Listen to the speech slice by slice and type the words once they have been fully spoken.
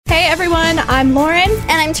everyone, I'm Lauren.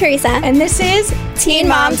 And I'm Teresa. And this is Teen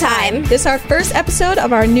Mom Time. This is our first episode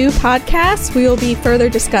of our new podcast. We will be further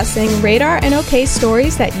discussing Radar and OK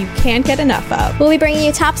stories that you can't get enough of. We'll be bringing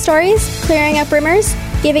you top stories, clearing up rumors,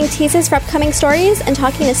 giving teases for upcoming stories, and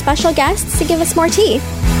talking to special guests to give us more tea.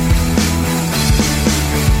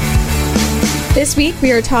 This week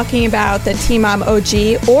we are talking about the Teen Mom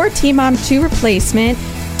OG or Teen Mom 2 replacement,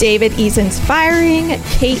 David Eason's firing,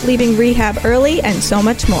 Kate leaving rehab early, and so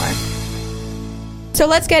much more. So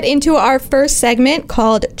let's get into our first segment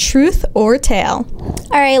called Truth or Tale.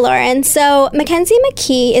 All right, Lauren. So Mackenzie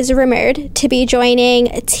McKee is rumored to be joining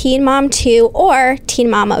Teen Mom 2 or Teen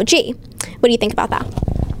Mom OG. What do you think about that?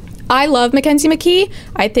 I love Mackenzie McKee.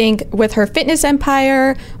 I think with her fitness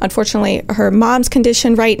empire, unfortunately, her mom's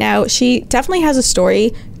condition right now, she definitely has a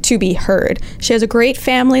story to be heard. She has a great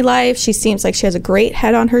family life. She seems like she has a great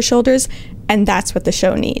head on her shoulders, and that's what the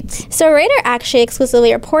show needs. So Radar actually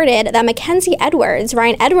exclusively reported that Mackenzie Edwards,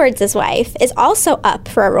 Ryan Edwards' wife, is also up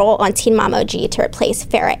for a role on Teen Mom OG to replace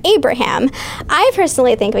Farrah Abraham. I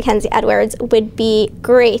personally think Mackenzie Edwards would be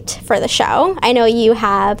great for the show. I know you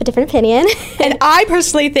have a different opinion. And I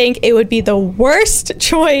personally think it would be the worst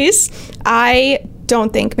choice. I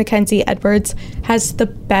don't think Mackenzie Edwards has the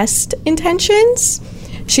best intentions.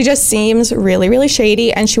 She just seems really, really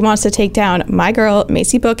shady, and she wants to take down my girl,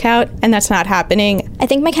 Macy Bookhout, and that's not happening. I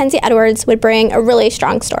think Mackenzie Edwards would bring a really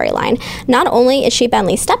strong storyline. Not only is she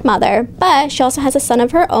Bentley's stepmother, but she also has a son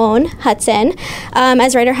of her own, Hudson.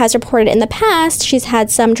 As Ryder has reported in the past, she's had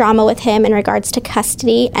some drama with him in regards to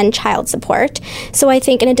custody and child support. So I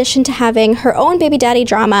think in addition to having her own baby daddy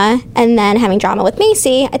drama and then having drama with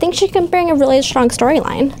Macy, I think she can bring a really strong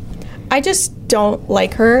storyline. I just don't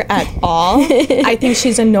like her at all. I think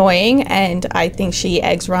she's annoying, and I think she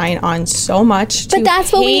eggs Ryan on so much. But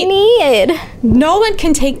that's what we need. No one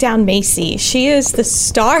can take down Macy. She is the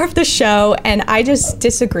star of the show, and I just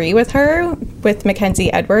disagree with her, with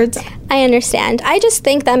Mackenzie Edwards. I understand. I just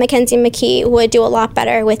think that Mackenzie McKee would do a lot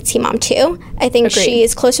better with Teen Mom 2. I think Agreed.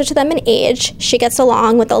 She's closer to them in age. She gets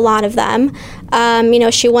along with a lot of them.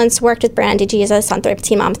 She once worked with Briana DeJesus on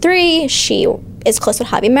Teen Mom 3. She is close with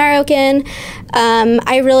Javi Marroquin.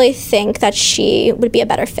 I really think that she would be a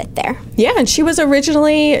better fit there. Yeah, and she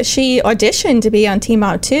auditioned to be on Teen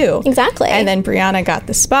Mom 2. Exactly. And then Briana got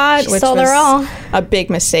the spot, which was a big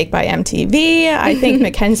mistake by MTV. I think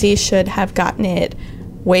Mackenzie should have gotten it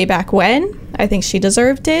way back when. I think she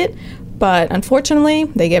deserved it. But unfortunately,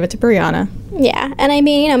 they gave it to Briana. Yeah,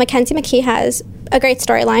 and Mackenzie McKee has a great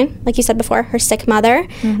storyline, like you said before, her sick mother,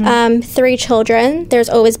 3 children. There's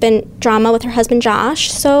always been drama with her husband,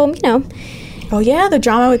 Josh. So, Oh, yeah, the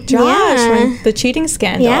drama with Josh, the cheating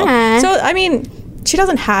scandal. Yeah. So, she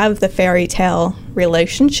doesn't have the fairy tale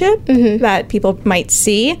relationship that people might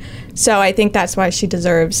see. So I think that's why she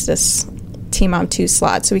deserves this Teen Mom 2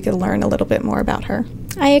 slot, so we could learn a little bit more about her.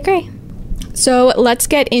 I agree. So let's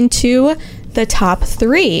get into the top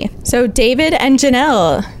 3. So David and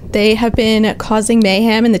Jenelle, they have been causing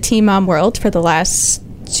mayhem in the Teen Mom world for the last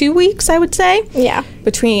 2 weeks, I would say. Yeah.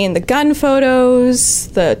 Between the gun photos,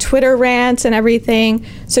 the Twitter rants, and everything.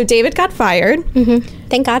 So David got fired.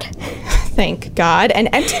 Thank God. Thank God. And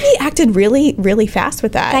MTV acted really, really fast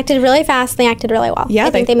with that. They acted really fast. They acted really well. Yeah, I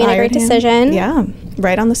think they made a great decision. Yeah,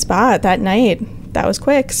 right on the spot that night. That was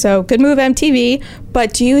quick. So good move, MTV.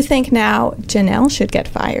 But do you think now Jenelle should get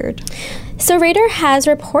fired? So Radar has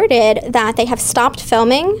reported that they have stopped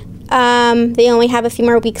filming. They only have a few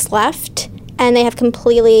more weeks left. And they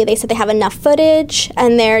said they have enough footage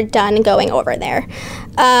and they're done going over there.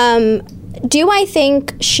 Do I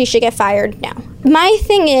think she should get fired? No. My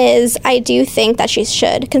thing is, I do think that she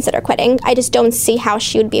should consider quitting. I just don't see how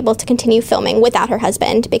she would be able to continue filming without her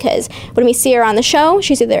husband, because when we see her on the show,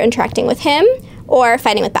 she's either interacting with him or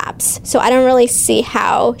fighting with Babs. So I don't really see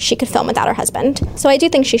how she could film without her husband. So I do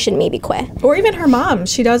think she should maybe quit. Or even her mom.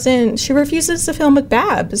 She refuses to film with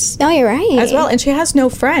Babs. Oh, you're right. As well. And she has no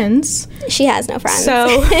friends. She has no friends.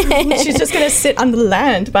 So she's just going to sit on the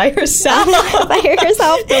land by herself.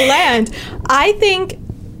 The land. I think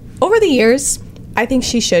over the years, I think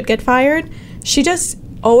she should get fired. She just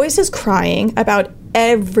always is crying about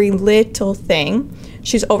every little thing.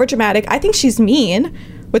 She's overdramatic. I think she's mean.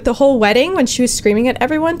 With the whole wedding, when she was screaming at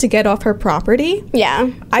everyone to get off her property. Yeah.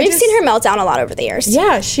 We've seen her meltdown a lot over the years.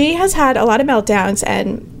 Yeah, she has had a lot of meltdowns,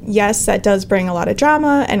 and yes, that does bring a lot of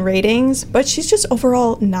drama and ratings, but she's just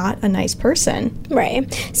overall not a nice person.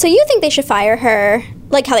 Right. So you think they should fire her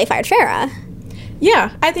like how they fired Farrah?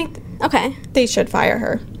 Yeah, I think they should fire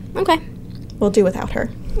her. Okay. We'll do without her.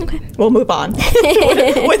 Okay. We'll move on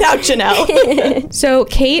without Jenelle. So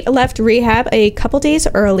Kate left rehab a couple days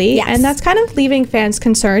early, Yes. and that's kind of leaving fans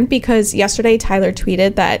concerned because yesterday Tyler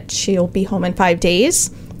tweeted that she'll be home in 5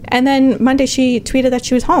 days. And then Monday she tweeted that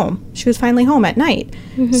she was home. She was finally home at night.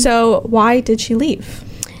 So why did she leave?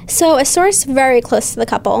 So a source very close to the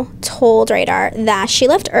couple told Radar that she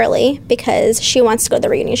left early because she wants to go to the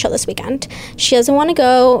reunion show this weekend. She doesn't want to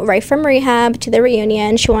go right from rehab to the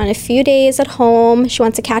reunion. She wanted a few days at home. She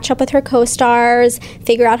wants to catch up with her co-stars,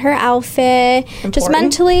 figure out her outfit, just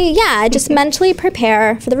mentally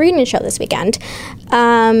prepare for the reunion show this weekend.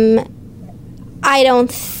 I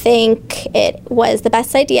don't think it was the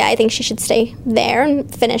best idea. I think she should stay there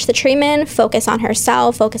and finish the treatment, focus on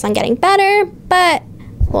herself, focus on getting better, but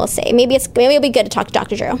we'll see. Maybe it'll be good to talk to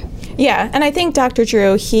Dr. Drew. Yeah, and I think Dr.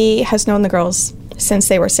 Drew, he has known the girls since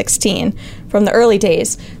they were 16, from the early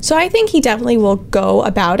days. So I think he definitely will go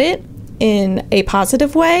about it in a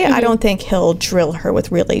positive way. I don't think he'll drill her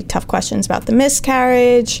with really tough questions about the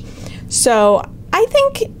miscarriage. So I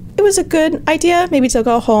think it was a good idea maybe to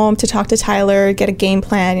go home, to talk to Tyler, get a game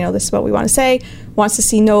plan. You know, this is what we want to say. Wants to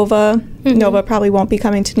see Nova. Nova probably won't be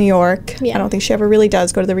coming to New York. I don't think she ever really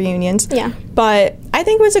does go to the reunions. But I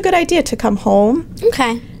think it was a good idea to come home.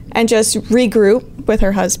 Okay. And just regroup with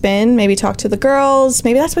her husband, maybe talk to the girls.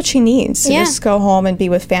 Maybe that's what she needs, to just go home and be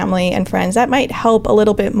with family and friends. That might help a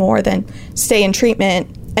little bit more than stay in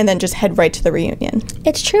treatment and then just head right to the reunion.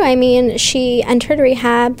 It's true. I mean, she entered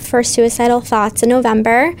rehab for suicidal thoughts in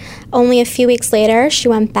November. Only a few weeks later, she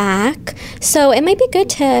went back. So it might be good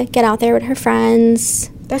to get out there with her friends,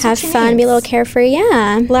 have fun, be a little carefree.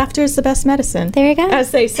 Yeah. Laughter is the best medicine. There you go.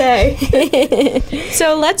 As they say.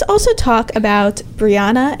 So let's also talk about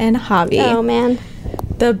Briana and Javi. Oh, man.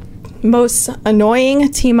 The most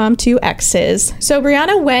annoying Teen Mom 2 exes. So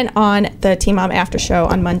Briana went on the Teen Mom after show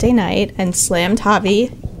on Monday night and slammed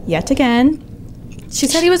Javi yet again. She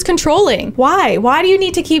said he was controlling. Why? Why do you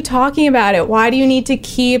need to keep talking about it? Why do you need to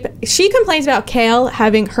keep... She complains about Kale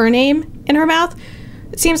having her name in her mouth.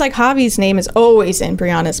 It seems like Javi's name is always in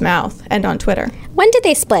Briana's mouth and on Twitter. When did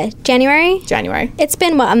they split? January? January. It's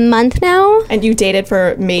been, what, a month now? And you dated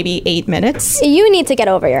for maybe 8 minutes? You need to get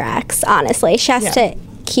over your ex, honestly. She has to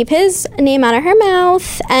keep his name out of her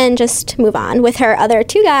mouth and just move on with her other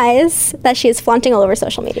 2 guys that she's flaunting all over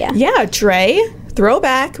social media. Yeah, Dre,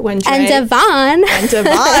 throwback when Dre... And Devon.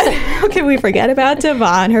 How can we forget about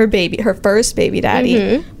Devon, her first baby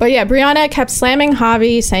daddy? But yeah, Briana kept slamming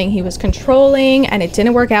Javi, saying he was controlling and it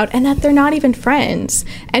didn't work out and that they're not even friends.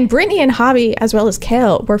 And Brittany and Javi, as well as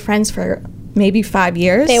Kale, were friends for maybe 5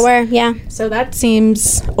 years. They were, yeah. So that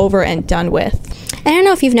seems over and done with. I don't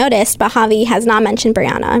know if you've noticed, but Javi has not mentioned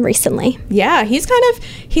Briana recently. Yeah, he's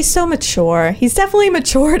so mature. He's definitely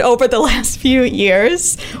matured over the last few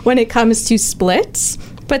years when it comes to splits.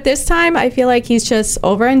 But this time, I feel like he's just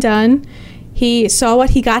over and done. He saw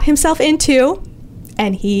what he got himself into,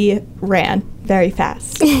 and he ran very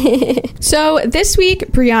fast. So this week,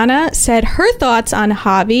 Briana said her thoughts on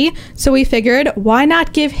Javi. So we figured, why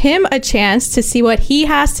not give him a chance to see what he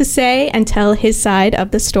has to say and tell his side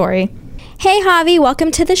of the story. Hey, Javi, welcome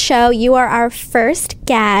to the show. You are our first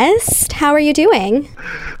guest. How are you doing?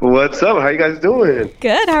 What's up? How you guys doing?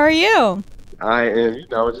 Good. How are you? I am,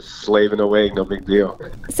 just slaving away. No big deal.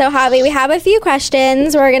 So, Javi, we have a few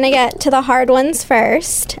questions. We're going to get to the hard ones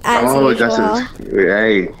first, as usual.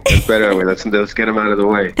 Hey, it's better. Let's get them out of the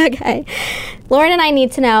way. Okay. Lauren and I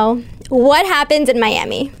need to know what happened in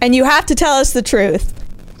Miami. And you have to tell us the truth.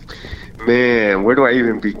 Man, where do I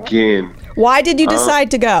even begin? Why did you decide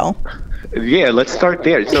to go? Yeah, let's start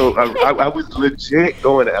there. So I was legit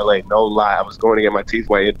going to LA, no lie. I was going to get my teeth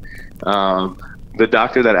whitened. The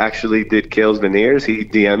doctor that actually did Kale's veneers, he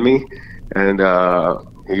DM'd me, and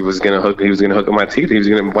he was gonna hook up my teeth. He was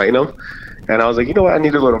gonna whiten them, and I was like, you know what? I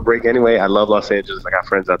need a little break anyway. I love Los Angeles. I got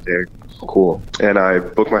friends out there. Cool. And I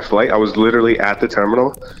booked my flight. I was literally at the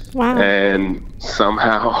terminal. Wow. And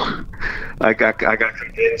somehow I got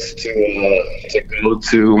convinced to go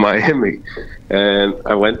to Miami, and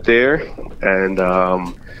I went there, and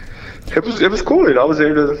it was cool. I was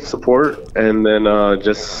there to support, and then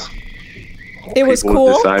it was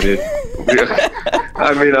cool. Decided,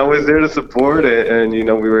 I mean, I was there to support it, and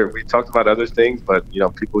we talked about other things, but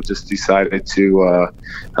people just decided to. I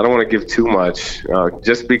don't want to give too much,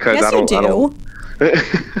 just because yes, I don't. You do.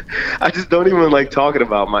 I just don't even like talking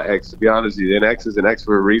about my ex, to be honest with you. An ex is an ex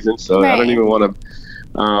for a reason, so right. I don't even want to.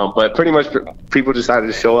 But pretty much, people decided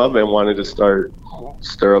to show up and wanted to stir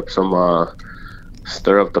up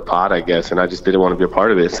the pot, I guess, and I just didn't want to be a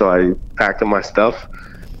part of it. So I packed up my stuff,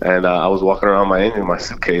 and I was walking around Miami in my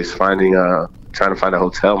suitcase, finding trying to find a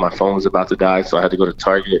hotel. My phone was about to die, so I had to go to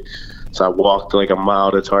Target. So I walked like a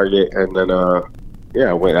mile to Target, and then I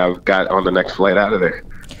got on the next flight out of there.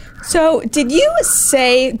 So did you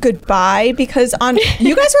say goodbye? Because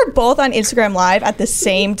you guys were both on Instagram Live at the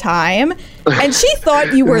same time, and she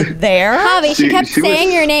thought you were there. Javi, she kept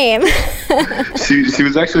saying your name. She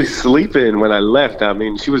was actually sleeping when I left. I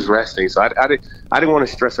mean, she was resting, so I didn't want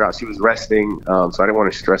to stress her out. She was resting, so I didn't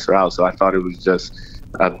want to stress her out. So I thought it was just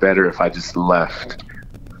better if I just left.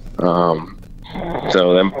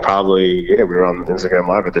 So then probably we were on Instagram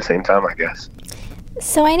Live at the same time, I guess.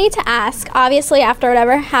 So I need to ask, obviously after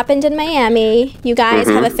whatever happened in Miami, you guys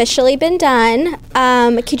have officially been done.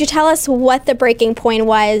 Could you tell us what the breaking point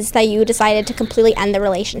was that you decided to completely end the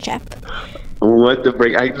relationship? What the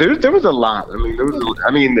break? There was a lot.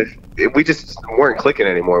 We just weren't clicking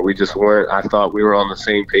anymore. We just weren't. I thought we were on the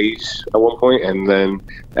same page at one point, and then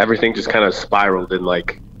everything just kind of spiraled in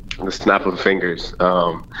like the snap of fingers.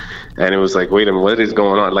 And it was like, wait a minute, what is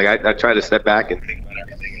going on? Like I tried to step back and think about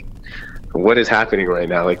everything. What is happening right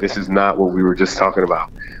now? Like, this is not what we were just talking about.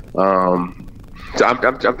 So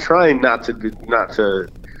I'm trying not to.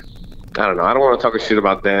 I don't know. I don't want to talk a shit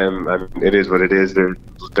about them. I mean, it is what it is. They're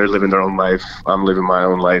living their own life. I'm living my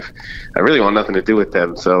own life. I really want nothing to do with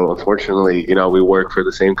them. So unfortunately, we work for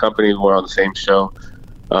the same company. We're on the same show.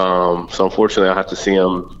 So unfortunately, I'll have to see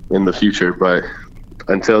them in the future. But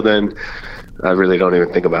until then, I really don't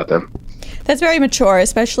even think about them. That's very mature,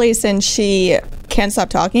 especially since she can't stop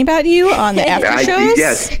talking about you on the after shows.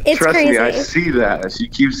 Yes, it's trust crazy. me, I see that. She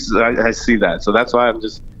keeps. I see that. So that's why I'm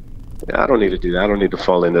just. I don't need to do that. I don't need to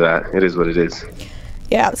fall into that. It is what it is.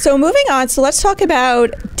 Yeah. So moving on. So let's talk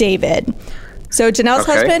about David. So Janelle's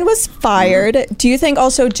husband was fired. Do you think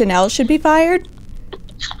also Jenelle should be fired?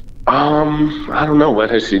 I don't know. What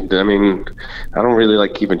has she done? I mean, I don't really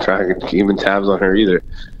like keeping tabs on her either.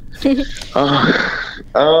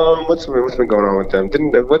 What's been going on with them?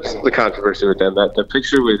 What's the controversy with them? That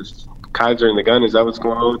picture with Kaiser and the gun, is that what's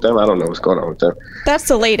going on with them? I don't know what's going on with them. That's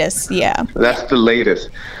the latest, yeah. That's the latest.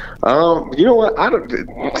 You know what?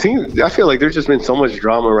 I feel like there's just been so much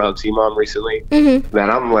drama around T-Mom recently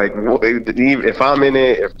that I'm like, if I'm in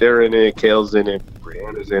it, if they're in it, Kale's in it,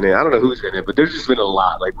 Briana's in it, I don't know who's in it, but there's just been a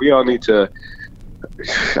lot. Like, we all need to.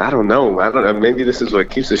 I don't know. Maybe this is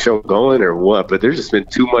what keeps the show going or what, but there's just been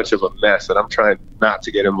too much of a mess and I'm trying not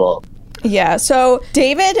to get involved. Yeah. So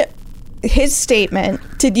David, his statement,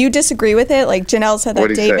 did you disagree with it? Like, Jenelle said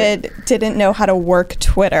that David didn't know how to work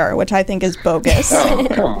Twitter, which I think is bogus.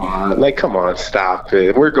 Oh, come on, stop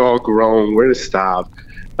it. We're all grown. We're to stop.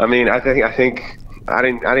 I mean, I think I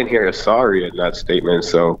didn't hear a sorry in that statement.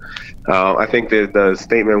 So I think that the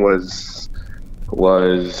statement was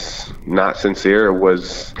not sincere.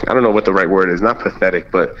 Was, I don't know what the right word is, not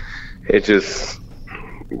pathetic, but it just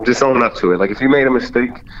own up to it. Like, if you made a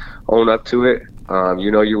mistake, own up to it.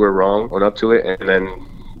 You were wrong, own up to it, and then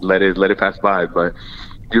let it pass by. But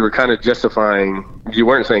you were kind of justifying, you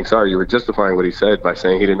weren't saying sorry, you were justifying what he said by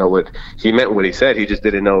saying he didn't know what he meant. What he said, he just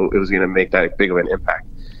didn't know it was going to make that big of an impact,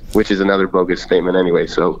 which is another bogus statement anyway.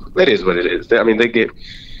 So it is what it is. I mean, they get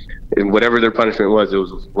whatever their punishment was, it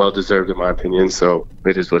was well deserved in my opinion. So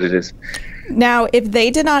it is what it is. Now, if they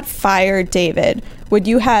did not fire David, would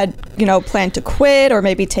you had plan to quit or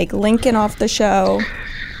maybe take Lincoln off the show?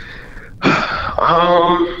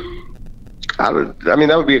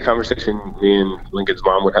 That would be a conversation me and Lincoln's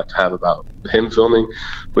mom would have to have about him filming.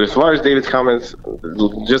 But as far as David's comments,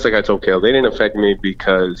 just like I told Kale, they didn't affect me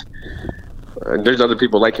because there's other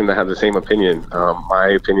people like him that have the same opinion. My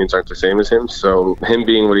opinions aren't the same as him, so him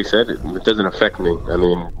being what he said, it doesn't affect me. I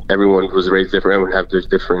mean, everyone was raised different, everyone have their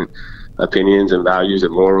different opinions and values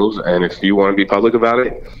and morals, and if you want to be public about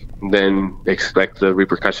it, then expect the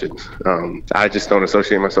repercussions. I just don't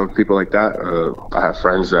associate myself with people like that. I have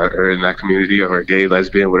friends that are in that community or gay,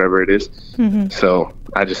 lesbian, whatever it is. So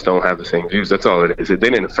I just don't have the same views. That's all it is. It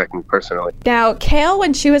didn't affect me personally. Now, Kale,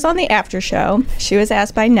 when she was on the after show, she was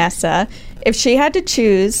asked by Nessa if she had to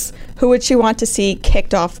choose, who would she want to see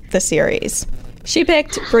kicked off the series? She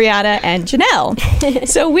picked Briana and Jenelle.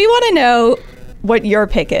 So we want to know what your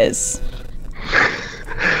pick is.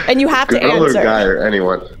 And you have to girl answer. Or guy or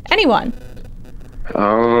anyone? Anyone.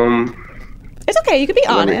 It's okay. You can be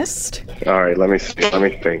honest. All right. Let me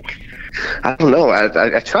think. I don't know.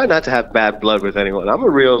 I try not to have bad blood with anyone. I'm a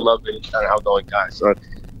real loving, kind of outgoing guy. So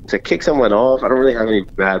to kick someone off, I don't really have any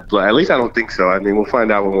bad blood. At least I don't think so. I mean, we'll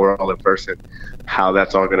find out when we're all in person how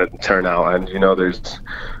that's all going to turn out. And, there's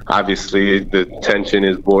obviously the tension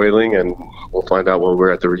is boiling, and we'll find out when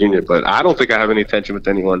we're at the reunion. But I don't think I have any tension with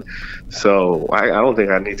anyone. So I don't think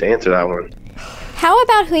I need to answer that one. How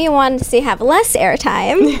about who you wanted to see have less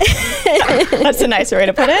airtime? That's a nicer way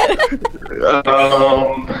to put it.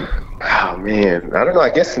 Oh man, I don't know. I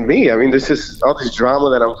guess to me, I mean, there's just all this drama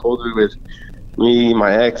that unfolded with me,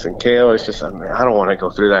 my ex, and Kale. It's just, I don't want to go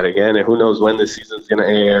through that again. And who knows when this season's gonna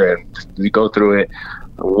air, and we go through it.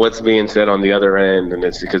 What's being said on the other end, and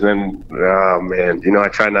it's because then, oh man, I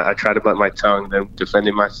try to bite my tongue, then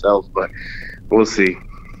defending myself, but we'll see.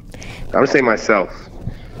 I would say myself.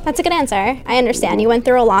 That's a good answer. I understand. You went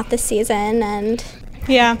through a lot this season, and...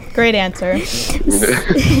 Yeah, great answer.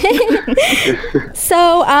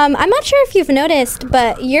 So, I'm not sure if you've noticed,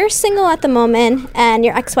 but you're single at the moment, and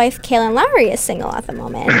your ex-wife, Catelynn Lowell, is single at the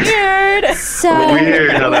moment. Weird. So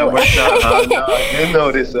Weird how that worked out. No, I didn't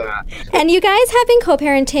notice that. And you guys have been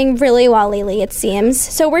co-parenting really well lately, it seems.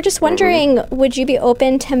 So we're just wondering, would you be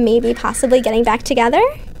open to maybe possibly getting back together?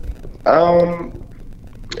 I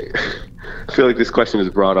feel like this question is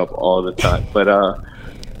brought up all the time, but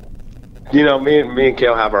me and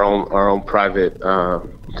Kale have our own private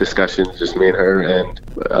discussions, just me and her, and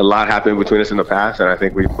a lot happened between us in the past, and I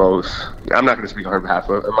think we both. I'm not going to speak on her behalf,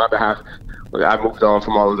 but on my behalf, I moved on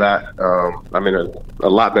from all of that. I'm in a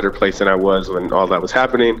lot better place than I was when all that was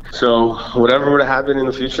happening. So whatever would happen in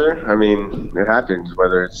the future, I mean, it happens,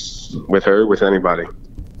 whether it's with her, with anybody.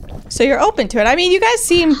 So you're open to it. I mean, you guys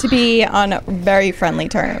seem to be on very friendly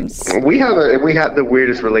terms. We have the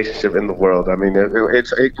weirdest relationship in the world. I mean,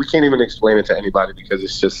 we can't even explain it to anybody because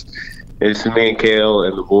it's me and Kale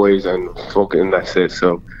and the boys and folk, and that's it.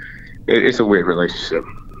 So it's a weird relationship.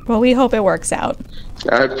 Well, we hope it works out.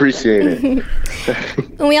 I appreciate it.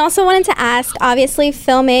 And we also wanted to ask, obviously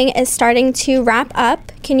filming is starting to wrap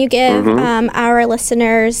up. Can you give our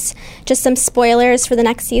listeners just some spoilers for the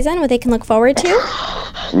next season, what they can look forward to?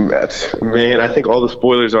 Man, I think all the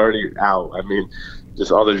spoilers are already out. I mean,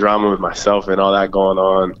 just all the drama with myself and all that going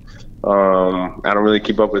on. I don't really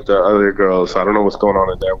keep up with the other girls, so I don't know what's going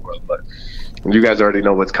on in their world. But you guys already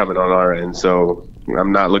know what's coming on our end, so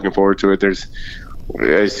I'm not looking forward to it.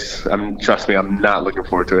 Trust me, I'm not looking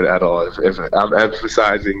forward to it at all. If I'm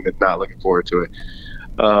emphasizing that, not looking forward to it.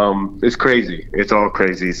 It's crazy. It's all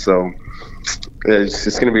crazy. So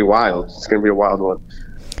it's going to be wild. It's going to be a wild one.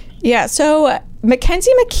 Yeah. So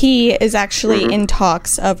Mackenzie McKee is actually in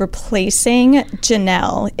talks of replacing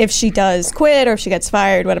Jenelle if she does quit or if she gets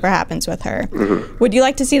fired, whatever happens with her. Would you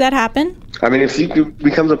like to see that happen? I mean, if she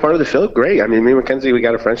becomes a part of the show, great. I mean, me and Mackenzie, we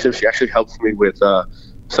got a friendship. She actually helps me with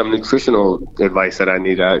some nutritional advice that I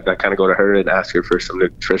need. I kind of go to her and ask her for some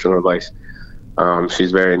nutritional advice.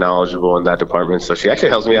 She's very knowledgeable in that department, so she actually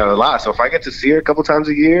helps me out a lot. So if I get to see her a couple times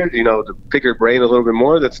a year, to pick her brain a little bit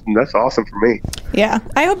more, that's awesome for me. Yeah,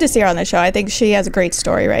 I hope to see her on the show. I think she has a great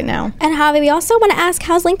story right now. And Javi, we also want to ask,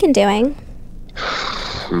 how's Lincoln doing?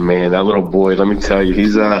 Man, that little boy, let me tell you, he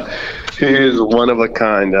is one of a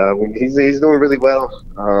kind. He's doing really well.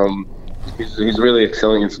 He's really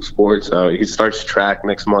excelling in some sports. He starts track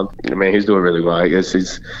next month. Man, he's doing really well. I guess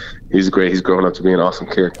he's great. He's growing up to be an awesome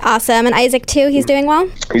kid. Awesome. And Isaac, too, he's doing well?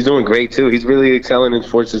 He's doing great, too. He's really excelling in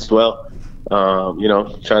sports as well.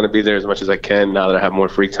 Trying to be there as much as I can. Now that I have more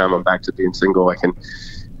free time, I'm back to being single. I can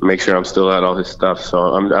make sure I'm still at all his stuff. So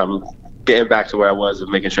I'm getting back to where I was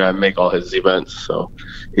and making sure I make all his events. So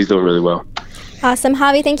he's doing really well. Awesome.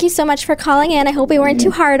 Javi, thank you so much for calling in. I hope we weren't too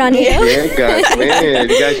hard on you. Yeah, guys, man.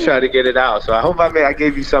 You guys try to get it out. So I hope I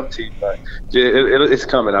gave you some tea, but it's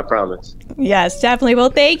coming, I promise. Yes, definitely. Well,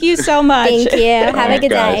 thank you so much. Thank you. Have a good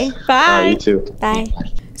day. Bye. You too. Bye.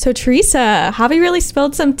 So, Teresa, Javi really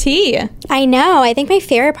spilled some tea. I know. I think my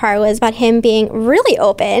favorite part was about him being really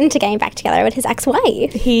open to getting back together with his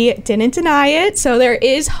ex-wife. He didn't deny it. So there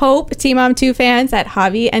is hope, Team Mom 2 fans, that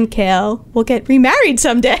Javi and Kale will get remarried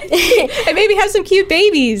someday and maybe have some cute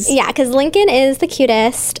babies. Yeah, because Lincoln is the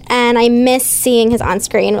cutest, and I miss seeing his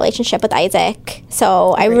on-screen relationship with Isaac.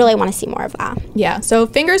 So I really want to see more of that. Yeah, so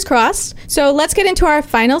fingers crossed. So let's get into our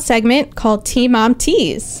final segment called Team Mom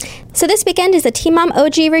Tease. So this weekend is the Teen Mom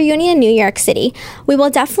OG reunion in New York City. We will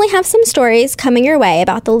definitely have some stories coming your way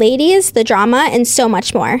about the ladies, the drama, and so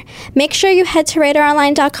much more. Make sure you head to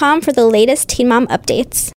RadarOnline.com for the latest Teen Mom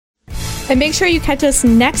updates. And make sure you catch us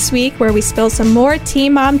next week where we spill some more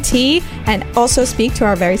Teen Mom tea and also speak to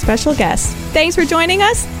our very special guests. Thanks for joining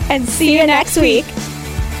us and see you next week.